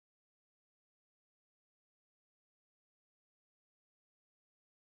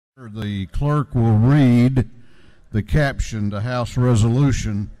The clerk will read the caption to House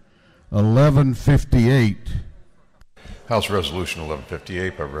Resolution 1158. House Resolution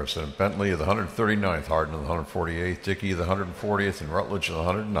 1158 by Representative Bentley of the 139th, Hardin of the 148th, Dickey of the 140th, and Rutledge of the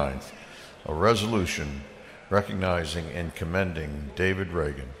 109th. A resolution recognizing and commending David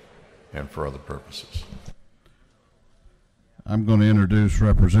Ragan and for other purposes. I'm going to introduce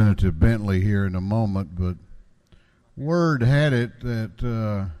Representative Bentley here in a moment, but word had it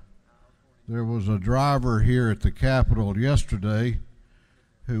that there was a driver here at the Capitol yesterday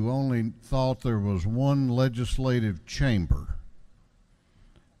who only thought there was one legislative chamber.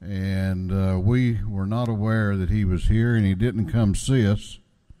 And we were not aware that he was here, and he didn't come see us.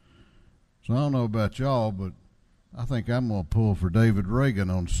 So I don't know about y'all, but I think I'm going to pull for David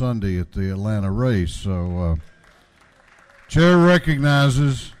Ragan on Sunday at the Atlanta race. So Chair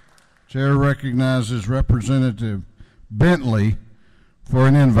recognizes Representative Bentley for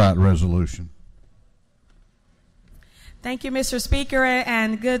an invite resolution. Thank you, Mr. Speaker,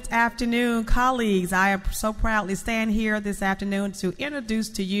 and good afternoon, colleagues. I am so proudly stand here this afternoon to introduce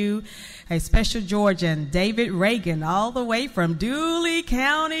to you a special Georgian, David Ragan, all the way from Dooley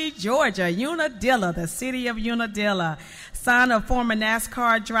County, Georgia, Unadilla, the city of Unadilla, son of former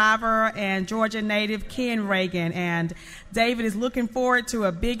NASCAR driver and Georgia native Ken Ragan. And David is looking forward to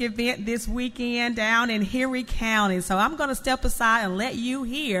a big event this weekend down in Henry County. So I'm going to step aside and let you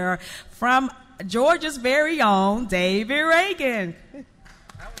hear from Georgia's very own David Ragan. That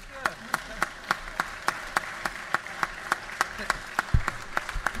was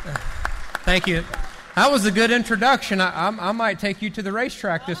good. Thank you. That was a good introduction. I might take you to the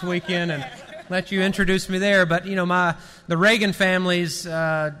racetrack this weekend and let you introduce me there. But you know, the Ragan family's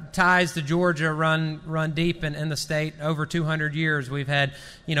ties to Georgia run deep in the state. Over 200 years, we've had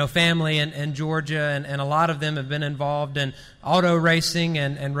family in Georgia, and a lot of them have been involved in auto racing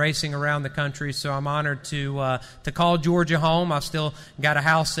and racing around the country. So I'm honored to call Georgia home. I've still got a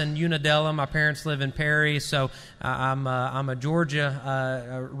house in Unadilla. My parents live in Perry, so I'm a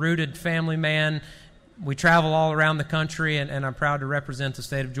Georgia rooted family man. We travel all around the country, and I'm proud to represent the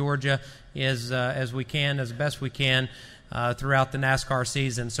state of Georgia as we can, as best we can, throughout the NASCAR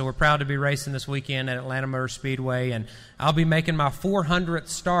season. So we're proud to be racing this weekend at Atlanta Motor Speedway, and I'll be making my 400th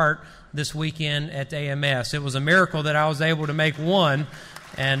start this weekend at AMS. It was a miracle that I was able to make one,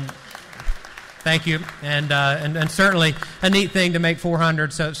 and thank you, and certainly a neat thing to make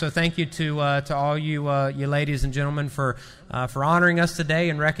 400. So thank you to all you ladies and gentlemen for honoring us today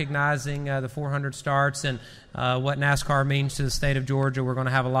and recognizing the 400 starts and what NASCAR means to the state of Georgia. We're going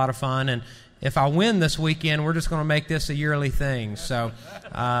to have a lot of fun, and if I win this weekend, we're just going to make this a yearly thing. So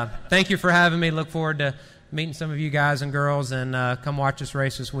thank you for having me. Look forward to meeting some of you guys and girls, and come watch us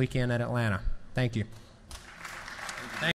race this weekend at Atlanta. Thank you.